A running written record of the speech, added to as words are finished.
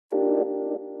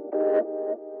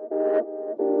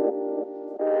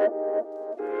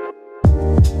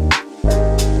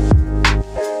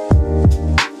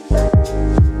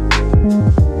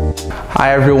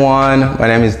Hi everyone, my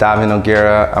name is Davin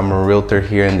Nogueira. I'm a realtor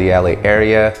here in the LA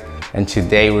area, and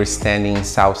today we're standing in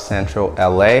South Central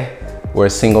LA, where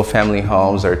single family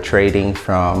homes are trading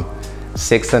from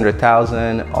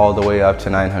 600,000 all the way up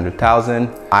to 900,000.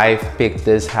 I've picked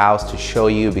this house to show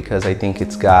you because I think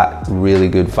it's got really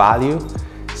good value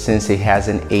since it has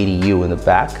an ADU in the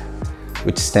back,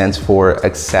 which stands for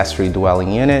Accessory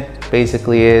Dwelling Unit.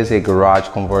 Basically is a garage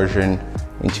conversion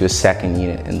into a second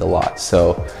unit in the lot.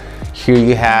 So here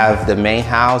you have the main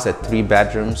house at 3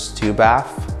 bedrooms, 2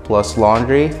 bath, plus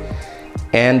laundry.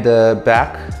 And the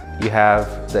back, you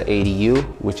have the ADU,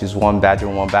 which is 1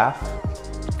 bedroom, 1 bath.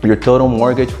 Your total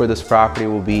mortgage for this property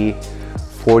will be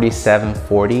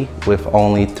 $4740 with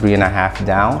only 3.5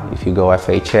 down if you go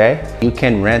FHA. You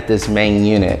can rent this main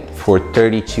unit for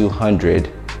 $3,200,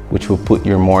 which will put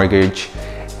your mortgage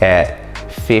at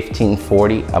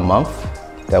 $1,540 a month.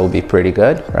 That would be pretty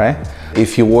good, right?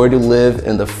 If you were to live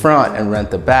in the front and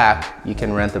rent the back, you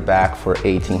can rent the back for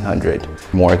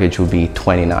 $1,800. Mortgage will be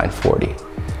 $2,940.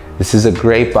 This is a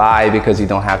great buy because you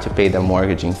don't have to pay the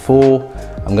mortgage in full.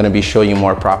 I'm gonna be showing you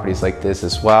more properties like this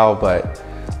as well, but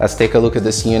let's take a look at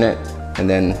this unit and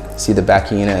then see the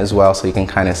back unit as well so you can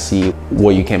kind of see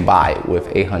what you can buy with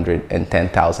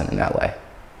 $810,000 in LA.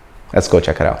 Let's go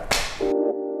check it out.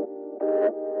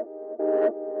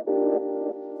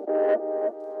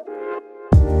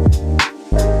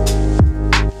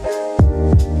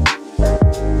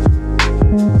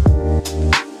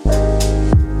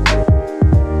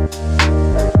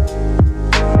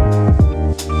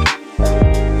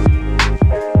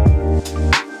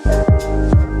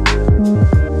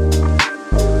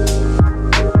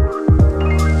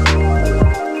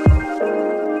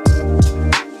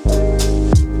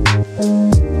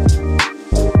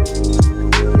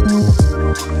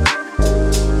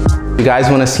 If you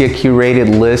guys want to see a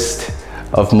curated list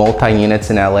of multi-units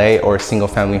in LA or single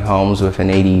family homes with an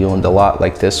ADU in the lot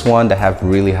like this one that have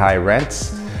really high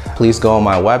rents, please go on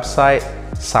my website,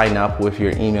 sign up with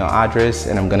your email address,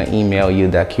 and I'm going to email you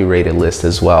that curated list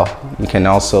as well. You can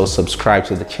also subscribe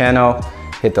to the channel,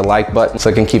 hit the like button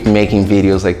so I can keep making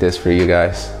videos like this for you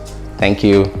guys. Thank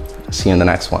you. See you in the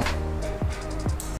next one.